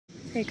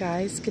Hey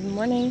guys, good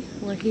morning.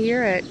 We're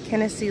here at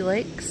Kenisee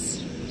Lakes.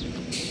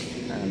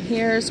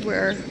 Here's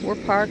where we're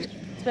parked.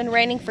 It's been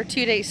raining for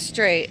 2 days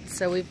straight,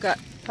 so we've got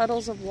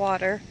puddles of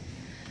water,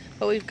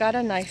 but we've got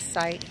a nice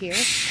site here.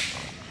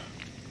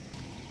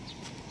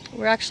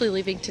 We're actually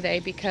leaving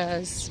today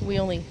because we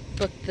only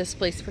booked this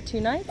place for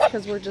 2 nights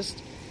because we're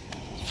just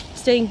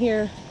staying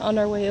here on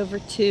our way over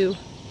to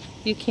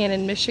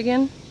Buchanan,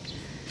 Michigan.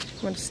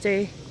 We're going to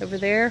stay over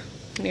there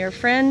near a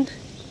friend.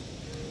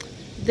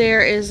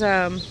 There is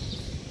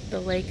the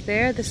lake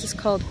there. This is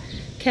called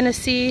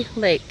Kenisee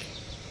Lake.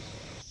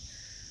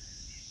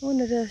 I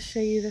wanted to show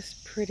you this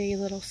pretty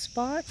little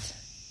spot.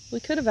 We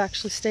could have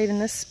actually stayed in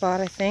this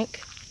spot, I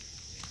think,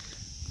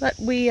 but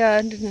we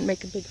didn't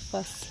make a big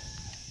fuss.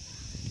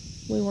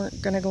 We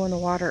weren't going to go in the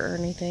water or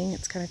anything.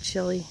 It's kind of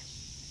chilly.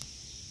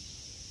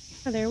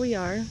 There we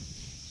are.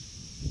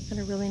 Got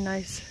a really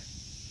nice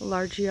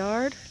large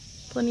yard.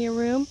 Plenty of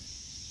room.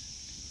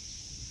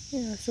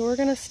 Yeah, so we're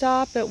going to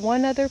stop at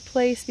one other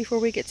place before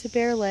we get to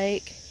Bear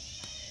Lake.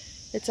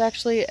 It's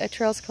actually a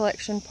trails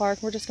collection park.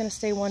 We're just going to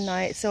stay one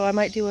night, so I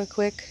might do a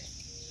quick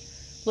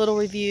little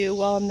review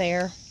while I'm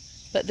there.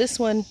 But this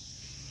one,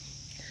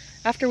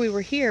 after we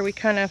were here, we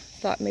kind of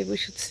thought maybe we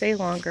should stay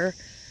longer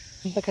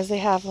because they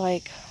have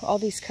like all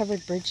these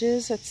covered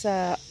bridges. It's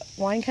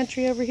wine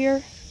country over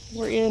here.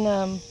 We're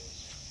in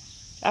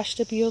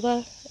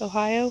Ashtabula,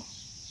 Ohio,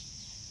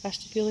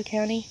 Ashtabula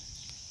County.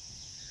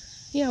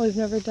 Yeah, we've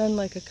never done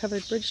like a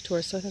covered bridge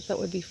tour, so I thought that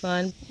would be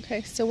fun.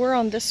 Okay, so we're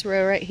on this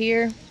row right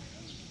here.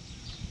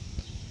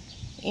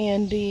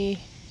 And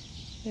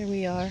there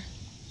we are.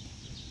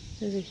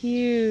 There's a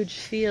huge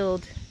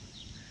field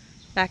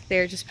back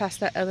there just past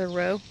that other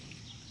row.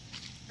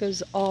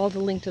 Goes all the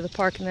length of the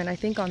park, and then I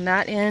think on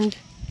that end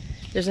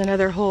there's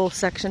another whole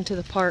section to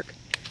the park.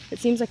 It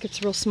seems like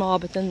it's real small,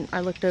 but then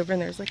I looked over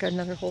and there's like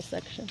another whole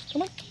section.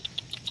 Come on.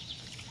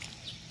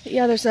 But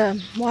yeah, there's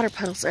water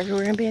puddles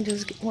everywhere and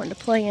Banjo's wanting to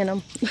play in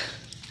them.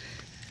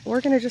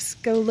 We're gonna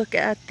just go look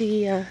at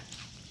the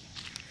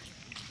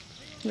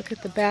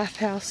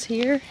bathhouse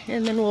here,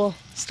 and then we'll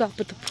stop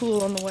at the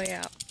pool on the way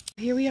out.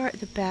 Here we are at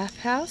the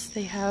bathhouse.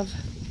 They have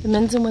the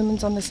men's and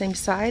women's on the same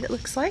side, it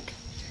looks like.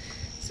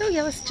 So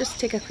yeah, let's just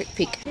take a quick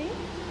peek.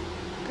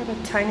 Got a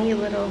tiny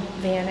little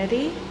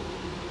vanity.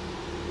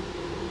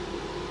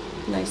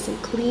 Nice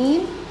and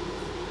clean.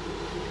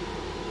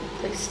 A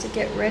place to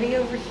get ready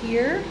over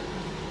here.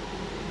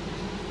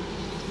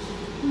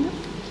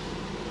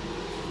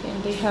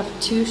 And they have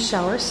 2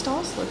 shower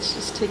stalls. Let's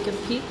just take a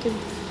peek. And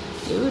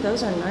ooh,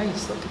 those are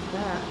nice. Look at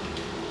that.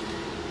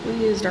 We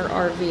used our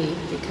RV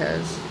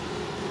because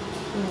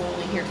we were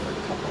only here for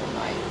a couple of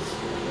nights.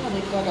 Yeah,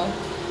 they've got a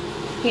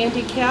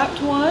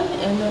handicapped one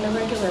and then a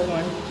regular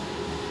one.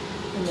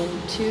 And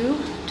then 2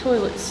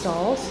 toilet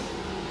stalls.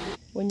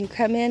 When you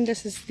come in,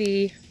 this is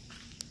the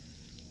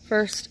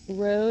first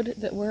road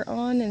that we're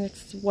on, and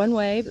it's one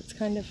way, but it's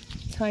kind of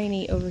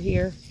tiny over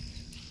here.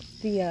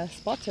 The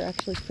spots are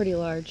actually pretty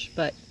large,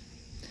 but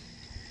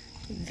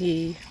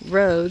the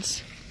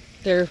roads,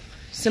 they're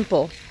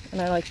simple, and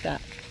I like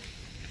that.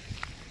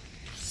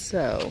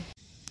 So,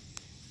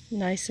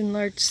 nice and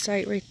large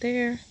site right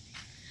there.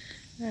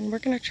 And we're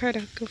going to try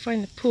to go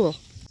find the pool.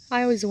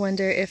 I always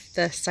wonder if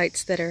the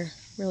sites that are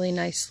really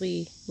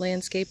nicely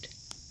landscaped,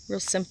 real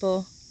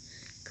simple,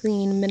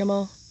 clean,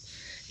 minimal,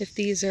 if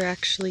these are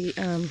actually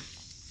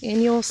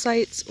annual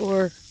sites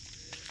or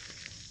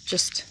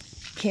just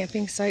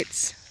camping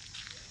sites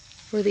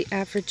for the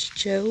average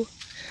Joe.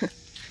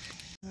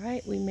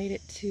 Alright, we made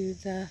it to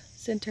the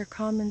Center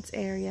Commons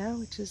area,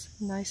 which is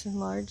nice and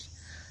large.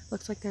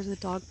 Looks like there's a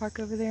dog park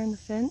over there in the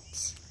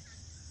fence.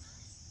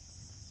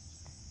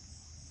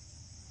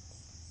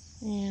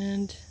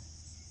 And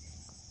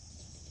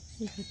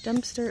we have a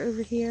dumpster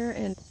over here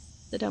and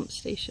the dump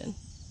station.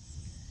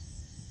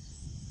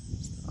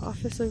 There's the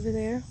office over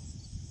there.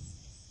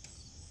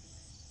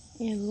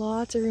 And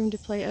lots of room to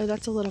play. Oh,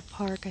 that's a little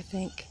park, I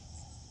think.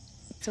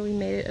 So we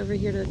made it over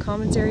here to the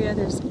Commons area.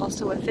 There's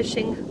also a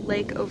fishing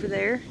lake over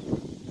there.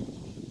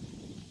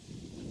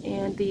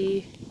 And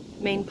the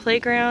main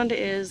playground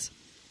is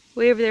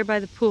way over there by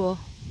the pool.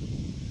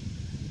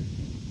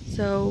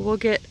 So we'll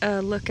get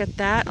a look at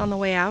that on the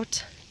way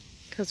out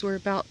because we're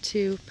about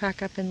to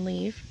pack up and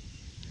leave.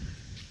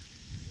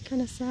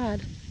 Kind of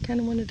sad.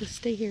 Kind of wanted to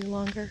stay here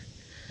longer.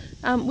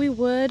 We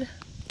would,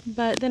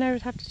 but then I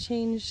would have to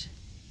change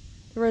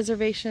the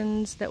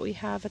reservations that we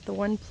have at the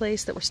one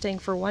place that we're staying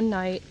for one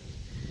night.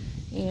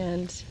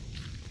 And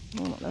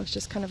I don't know, it's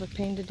just kind of a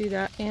pain to do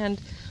that. And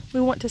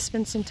we want to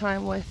spend some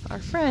time with our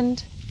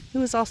friend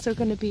who is also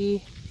going to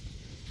be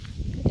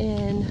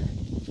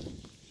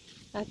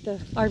at the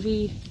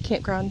RV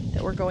campground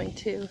that we're going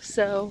to.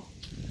 So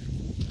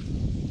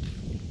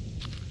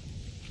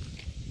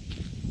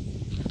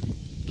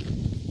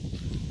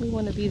we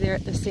want to be there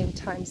at the same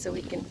time so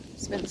we can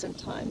spend some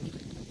time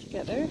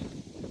together.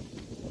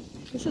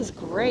 This is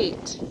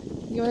great.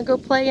 You want to go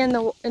play in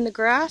the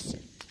grass?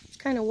 It's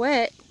kind of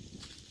wet.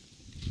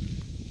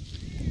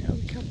 Oh,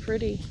 look how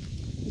pretty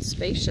and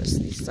spacious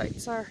these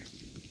sites are.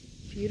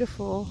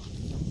 Beautiful.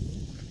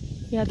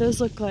 Yeah,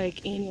 those look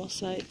like annual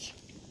sites.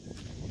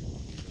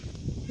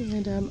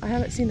 And I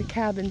haven't seen the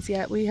cabins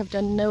yet. We have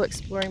done no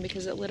exploring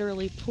because it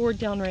literally poured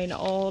down rain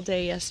all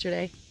day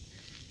yesterday.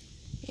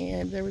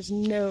 And there was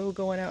no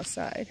going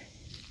outside.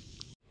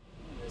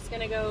 I'm just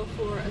gonna go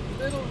for a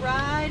little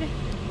ride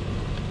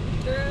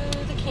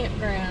through the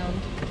campground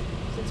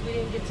since we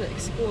didn't get to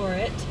explore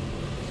it.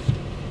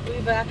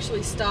 We've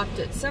actually stopped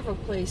at several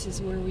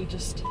places where we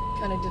just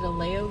kind of did a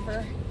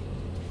layover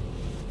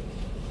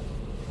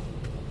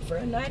for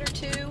a night or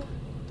two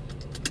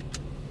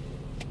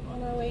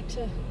on our way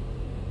to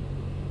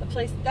a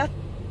place. That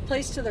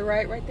place to the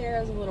right there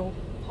has a little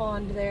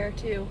pond there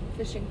too,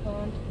 fishing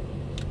pond,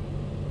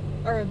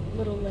 or a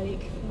little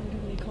lake,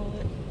 whatever they call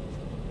it.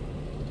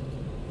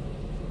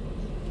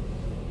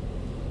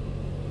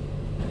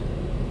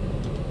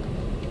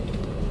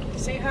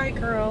 Say hi,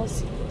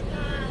 girls.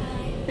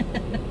 Hi.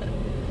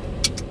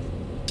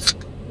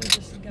 We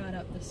just got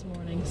up this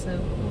morning, so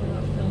we're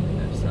not filming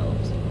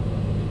ourselves.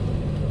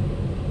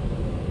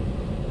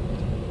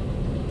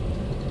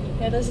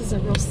 Yeah, this is a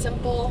real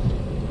simple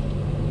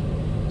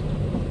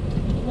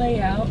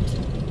layout,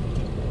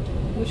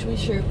 which we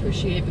sure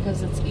appreciate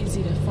because it's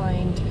easy to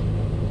find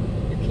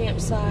your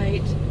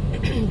campsite.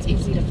 It's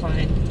easy to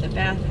find the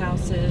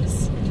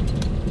bathhouses.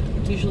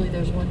 Usually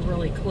there's one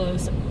really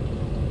close. A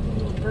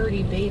little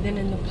birdie bathing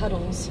in the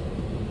puddles.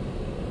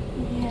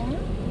 Yeah.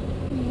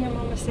 You hear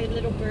Mama say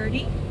little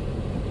birdie?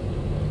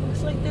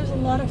 Looks like there's a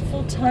lot of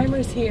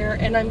full-timers here,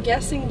 and I'm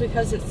guessing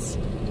because it's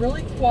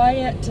really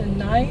quiet and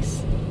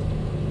nice.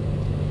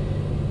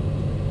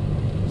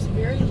 There's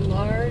very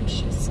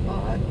large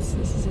spots.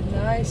 This is a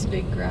nice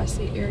big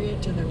grassy area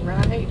to the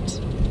right.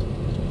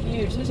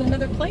 Huge. There's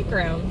another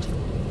playground.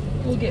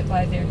 We'll get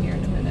by there here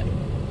in a minute.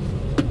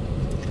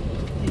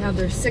 They have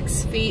their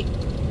 6 feet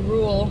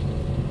rule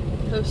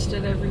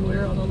posted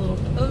everywhere on the little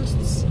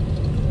posts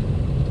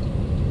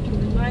to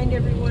remind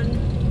everyone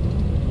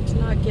to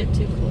not get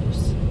too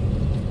close.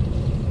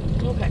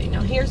 Okay,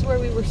 now here's where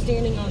we were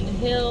standing on the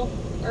hill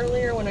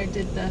earlier when I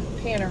did the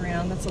pan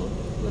around. That's a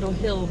little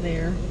hill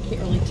there. Can't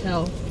really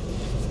tell.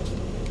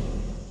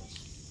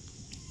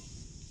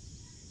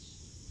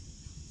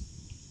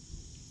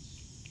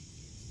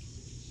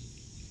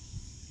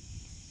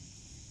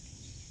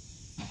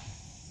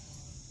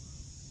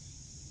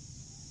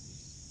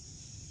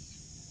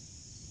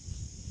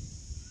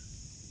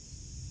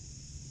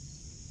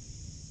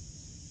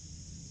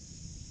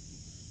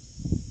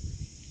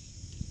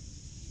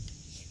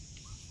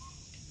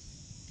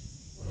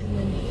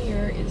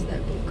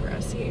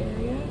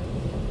 Area.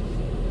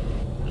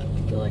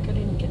 I feel like I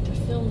didn't get to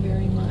film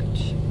very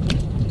much.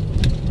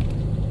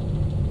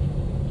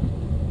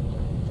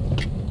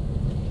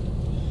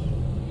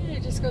 Yeah,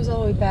 it just goes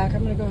all the way back.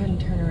 I'm going to go ahead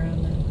and turn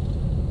around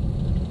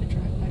then.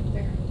 Drive back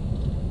there.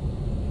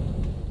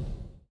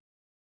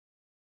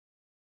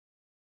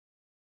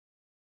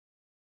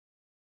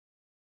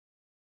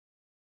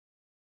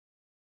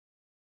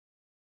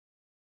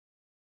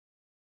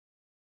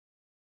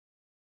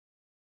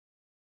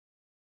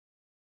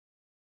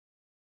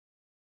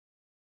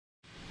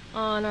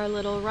 On our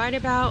little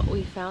rideabout,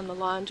 we found the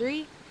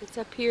laundry. It's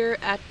up here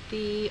at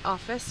the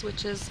office,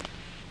 which is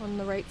on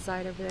the right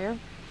side over there.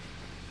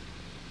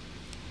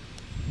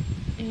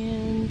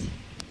 And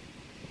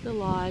the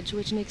lodge,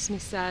 which makes me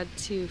sad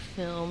to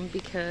film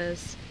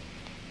because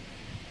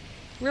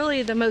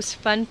really the most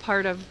fun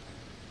part of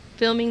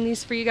filming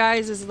these for you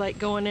guys is like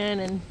going in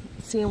and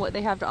seeing what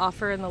they have to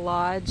offer in the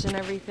lodge and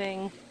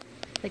everything.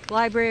 Like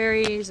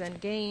libraries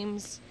and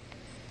games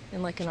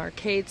and like an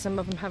arcade. Some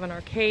of them have an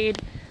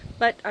arcade.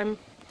 But I'm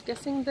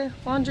guessing the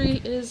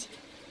laundry is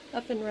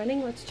up and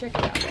running. Let's check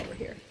it out over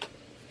here.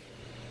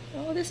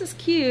 Oh, this is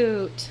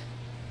cute.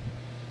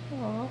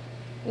 Oh,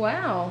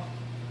 wow.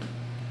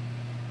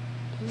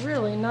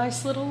 Really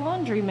nice little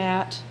laundry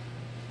mat.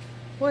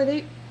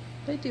 Boy,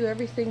 they do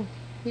everything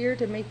here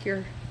to make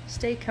your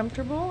stay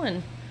comfortable.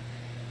 And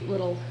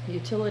little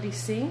utility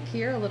sink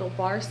here, a little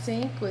bar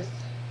sink with,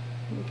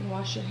 you can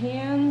wash your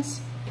hands.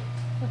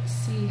 Let's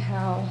see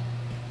how.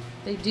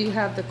 They do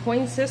have the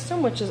coin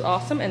system, which is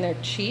awesome, and they're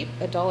cheap,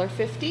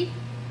 $1.50.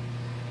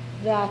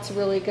 That's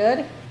really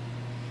good.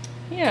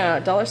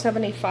 Yeah,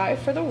 $1.75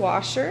 for the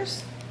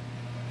washers.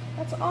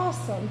 That's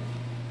awesome.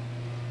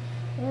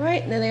 All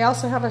right, and then they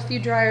also have a few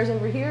dryers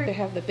over here. They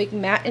have the big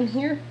mat in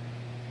here.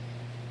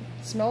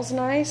 It smells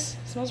nice.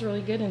 It smells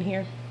really good in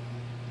here.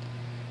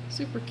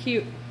 Super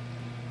cute.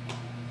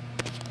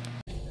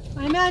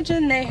 I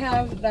imagine they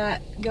have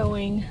that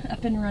going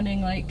up and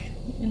running like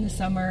in the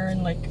summer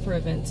and like for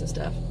events and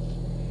stuff.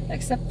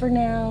 Except for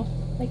now,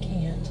 they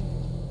can't.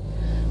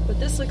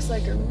 But this looks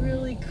like a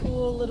really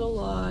cool little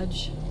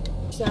lodge.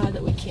 Sad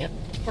that we can't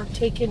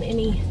partake in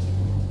any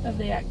of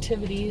the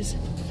activities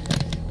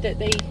that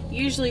they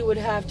usually would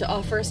have to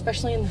offer,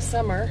 especially in the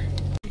summer.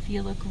 If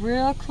you look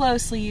real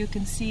closely, you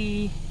can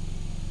see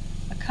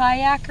a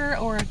kayaker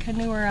or a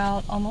canoer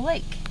out on the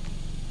lake.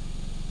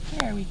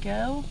 There we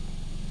go.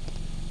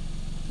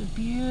 It's a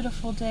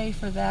beautiful day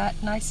for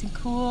that, nice and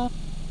cool.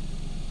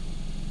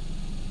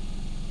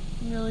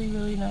 Really,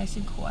 really nice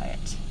and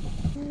quiet.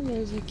 And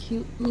there's a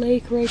cute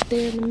lake right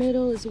there in the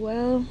middle as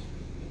well.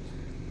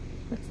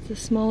 That's the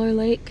smaller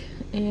lake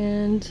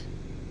and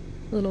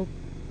a little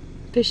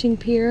fishing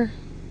pier.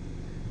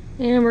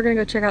 And we're gonna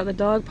go check out the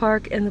dog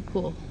park and the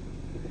pool.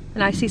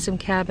 And I see some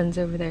cabins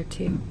over there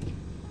too.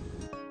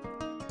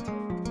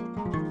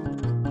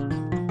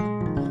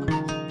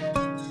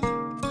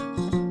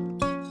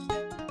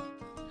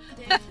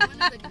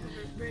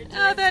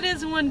 Oh, that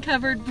is one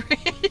covered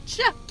bridge.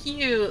 How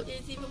cute.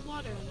 There's even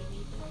water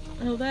underneath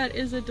it. Oh, that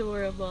is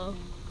adorable.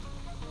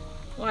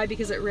 Why?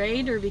 Because it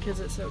rained or because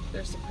it's so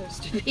they're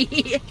supposed to be?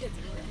 Because it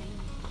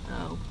rained.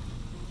 Oh.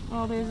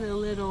 Oh, there's a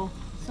little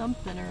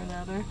something or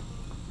another.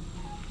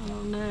 I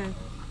don't know.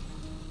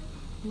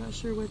 I'm not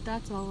sure what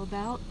that's all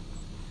about.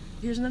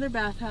 Here's another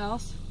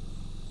bathhouse.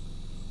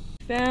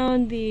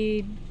 Found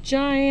the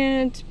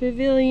giant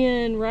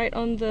pavilion right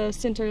on the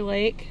center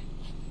lake.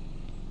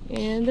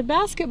 And the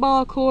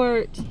basketball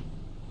court.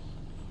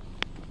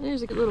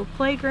 There's a little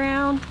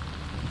playground.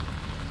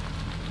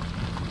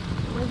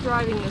 We're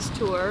driving this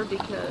tour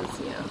because,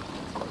 yeah,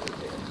 that's what we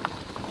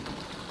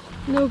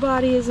do.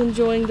 Nobody is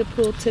enjoying the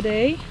pool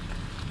today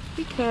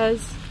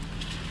because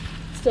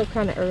it's still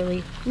kind of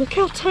early. Look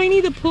how tiny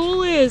the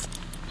pool is.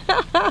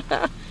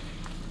 I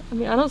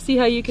mean, I don't see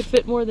how you could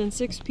fit more than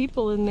 6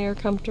 people in there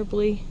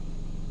comfortably.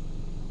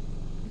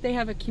 They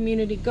have a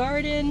community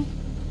garden.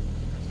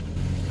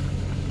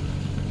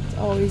 It's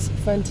always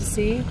fun to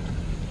see.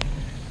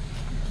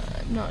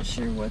 I'm not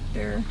sure what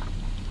they're...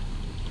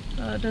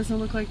 it doesn't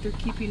look like they're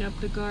keeping up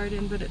the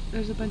garden, but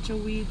there's a bunch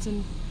of weeds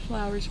and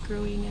flowers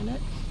growing in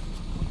it.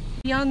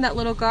 Beyond that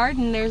little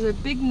garden, there's a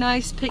big,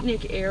 nice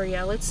picnic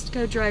area. Let's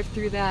go drive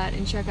through that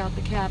and check out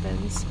the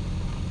cabins.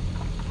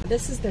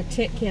 This is their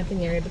tent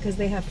camping area because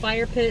they have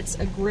fire pits,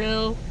 a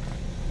grill,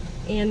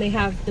 and they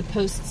have the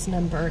posts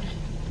numbered.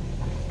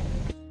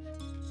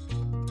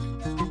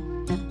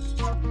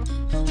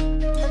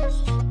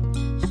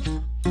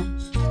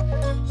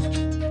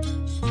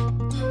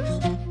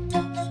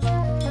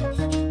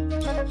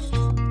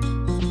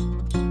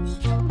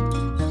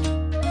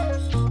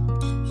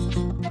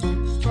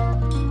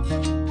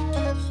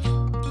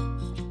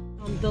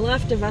 On the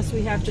left of us,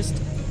 we have just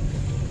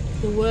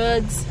the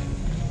woods.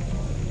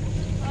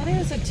 Oh,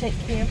 there's a tent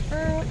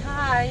camper.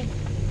 Hi.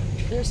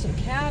 There's some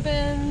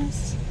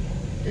cabins.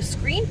 The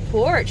screen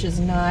porch is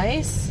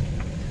nice.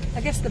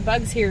 I guess the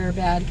bugs here are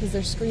bad because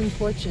they're screen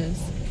porches.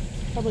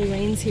 Probably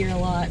rains here a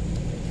lot.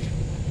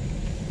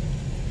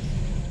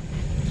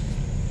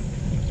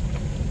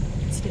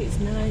 It stays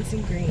nice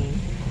and green.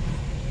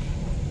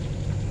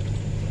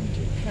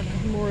 Kind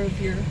of more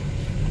of your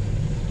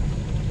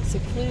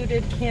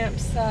secluded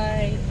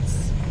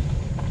campsites.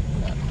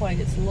 Not quite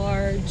as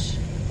large.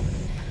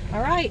 All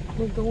right,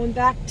 we're going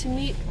back to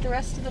meet the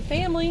rest of the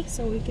family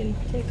so we can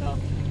take off.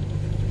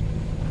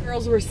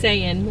 Girls were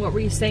saying, what were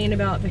you saying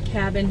about the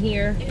cabin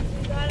here?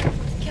 If we got a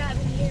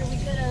cabin here, we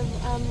could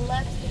have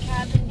left the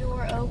cabin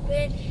door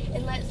open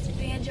and let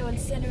Banjo and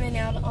Cinnamon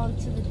out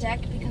onto the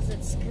deck because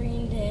it's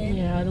screened in.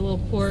 Yeah, the little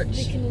porch.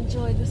 So they can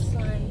enjoy the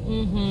sun.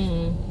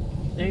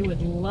 Mm-hmm. They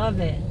would love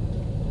it.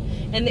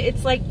 And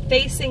it's like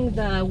facing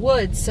the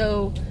woods,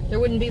 so there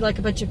wouldn't be like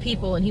a bunch of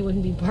people and he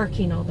wouldn't be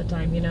barking all the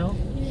time, you know?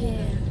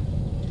 Yeah.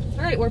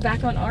 All right, we're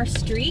back on our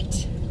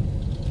street.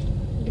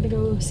 We're gonna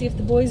go see if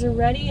the boys are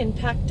ready and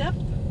packed up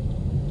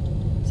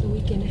so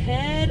we can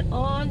head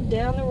on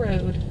down the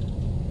road.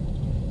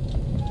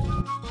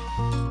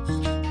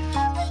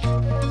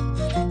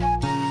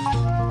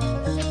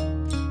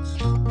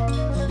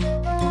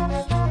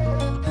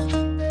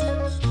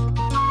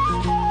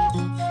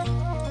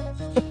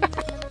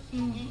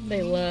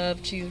 They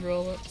love cheese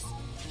roll-ups.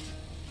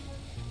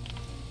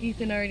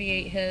 Ethan already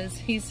ate his.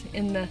 He's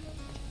in the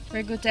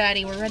rig with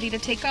Daddy. We're ready to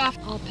take off.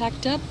 All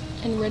packed up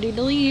and ready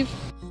to leave.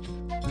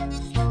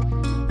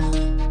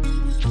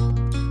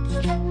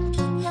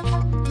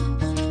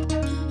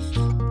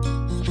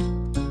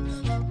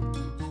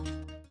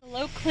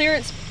 Low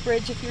clearance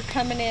bridge if you're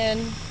coming in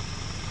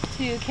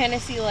to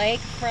Kenisee Lake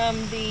from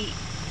the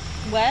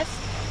west.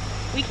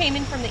 We came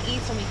in from the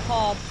east and we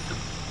called.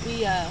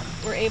 We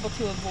were able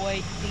to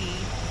avoid the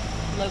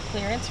low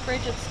clearance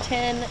bridge. It's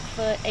 10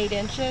 foot 8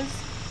 inches,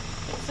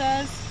 it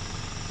says.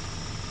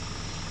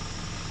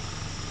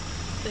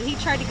 But he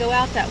tried to go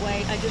out that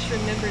way. I just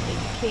remembered that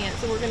you can't.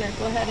 So we're going to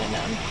go ahead and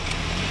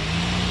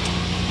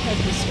head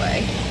this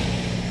way.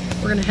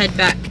 We're going to head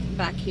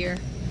back here.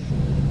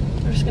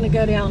 We're just going to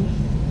go down,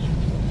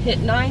 hit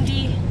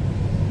 90.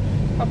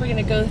 Probably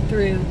going to go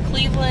through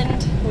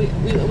Cleveland.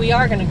 We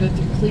are going to go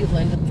through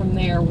Cleveland. And from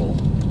there we'll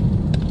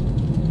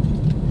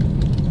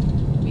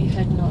be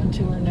heading on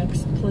to our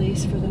next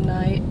place for the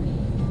night.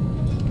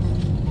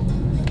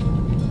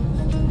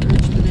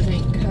 Bridge, but it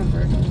ain't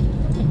covered.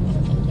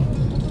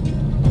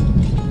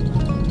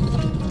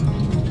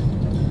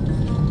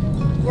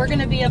 We're going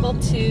to be able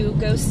to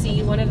go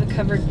see one of the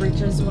covered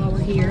bridges while we're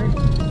here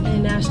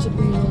in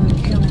Ashtabula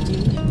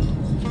County.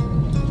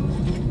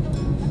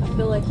 I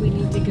feel like we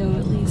need to go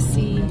at least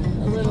see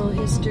a little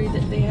history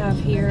that they have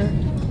here.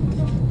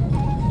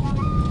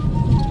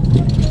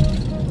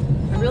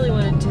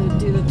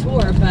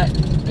 tour, but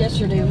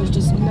yesterday was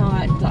just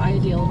not the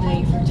ideal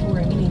day for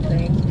touring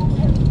anything.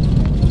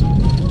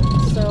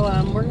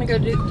 So we're gonna go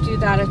do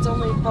that. It's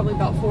only probably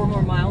about 4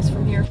 more miles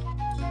from here.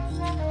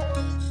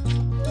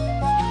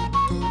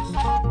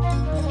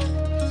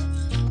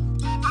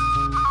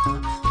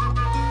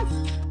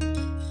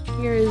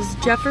 Here is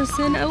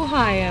Jefferson,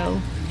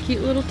 Ohio.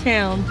 Cute little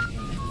town.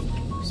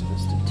 We're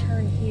supposed to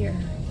turn here.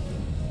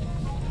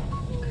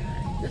 Okay.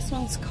 This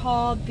one's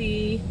called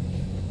the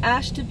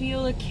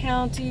Ashtabula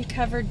County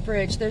Covered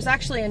Bridge. There's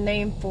actually a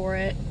name for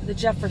it, the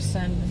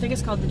Jefferson. I think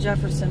it's called the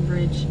Jefferson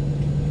Bridge.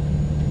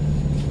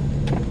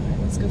 Alright,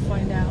 let's go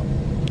find out.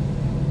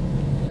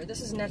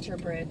 This is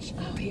Netcher Bridge.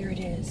 Oh, here it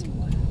is.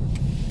 Wow.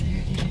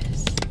 There it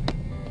is. That's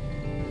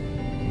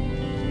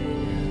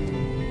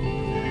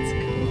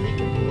cool. They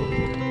can pull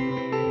it.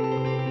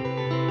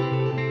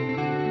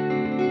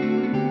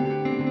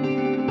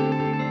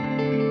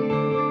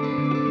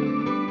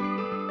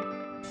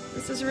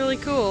 This is really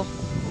cool.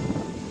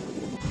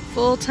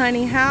 Full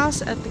tiny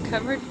house at the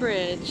covered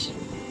bridge.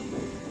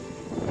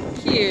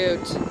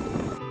 Cute.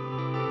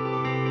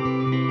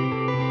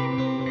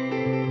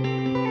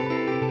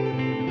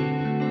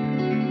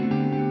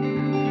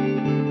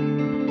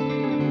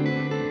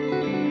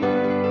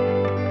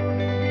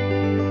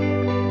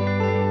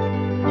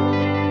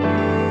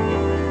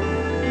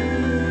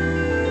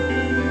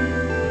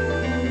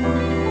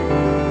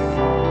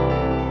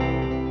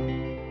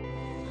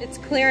 Its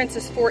clearance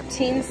is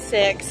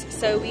 14.6,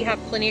 so we have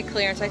plenty of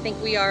clearance. I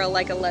think we are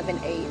like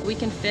 11.8. We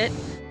can fit.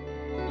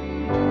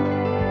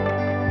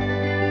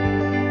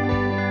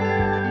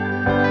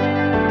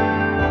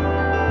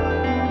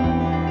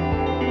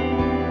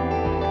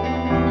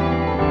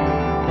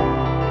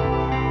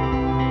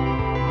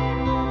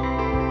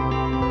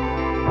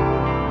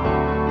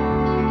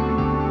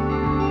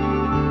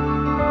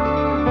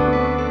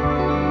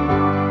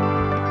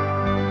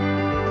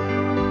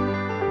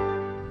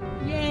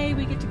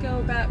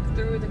 Back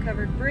through the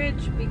covered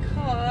bridge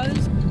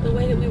because the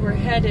way that we were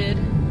headed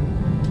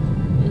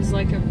is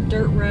like a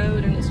dirt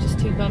road and it's just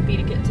too bumpy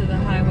to get to the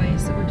highway,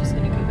 so we're just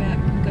going to go back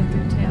and go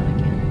through town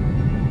again.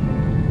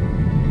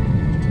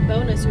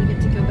 Bonus, we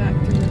get to go back